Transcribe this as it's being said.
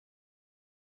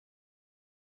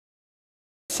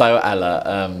So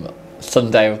Ella,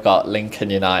 Sunday we've got Lincoln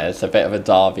United. It's a bit of a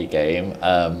derby game.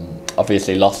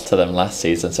 Obviously lost to them last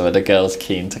season, so are the girls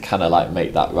keen to kind of like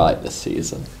make that right this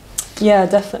season? Yeah,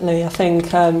 definitely. I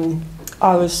think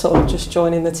I was sort of just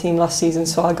joining the team last season,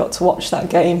 so I got to watch that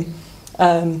game.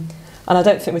 And I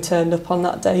don't think we turned up on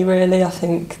that day really. I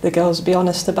think the girls will be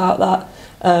honest about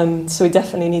that. So we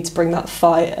definitely need to bring that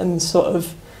fight and sort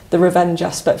of the revenge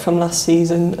aspect from last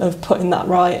season of putting that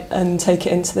right and take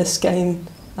it into this game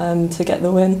to get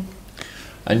the win.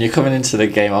 And you're coming into the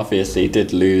game, obviously you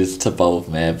did lose to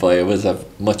Boldmere, but it was a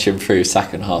much improved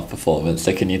second half performance,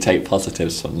 so can you take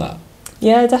positives from that?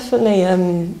 Yeah, definitely.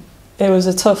 It was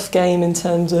a tough game in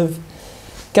terms of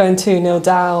going 2-0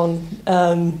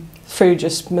 down through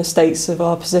just mistakes of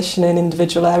our positioning,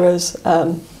 individual errors,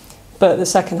 but the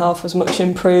second half was much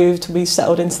improved. We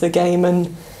settled into the game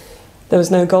and there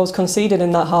was no goals conceded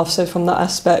in that half, so from that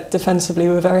aspect, defensively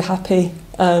we were very happy,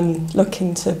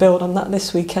 looking to build on that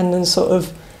this weekend and sort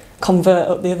of convert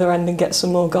up the other end and get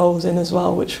some more goals in as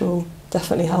well, which will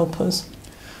definitely help us.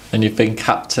 And you've been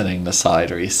captaining the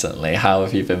side recently. How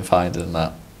have you been finding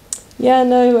that? Yeah,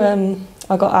 no,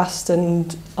 I got asked,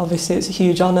 and obviously it's a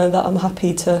huge honour that I'm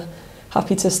happy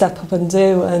to step up and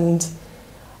do. And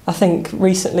I think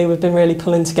recently we've been really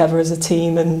pulling together as a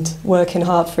team and working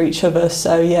hard for each other.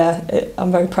 So yeah,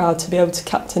 I'm very proud to be able to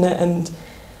captain it, and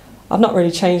I've not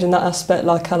really changed in that aspect.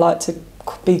 Like I like to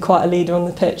be quite a leader on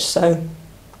the pitch. So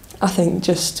I think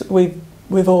just we've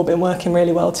all been working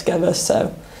really well together.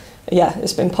 So yeah,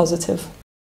 it's been positive.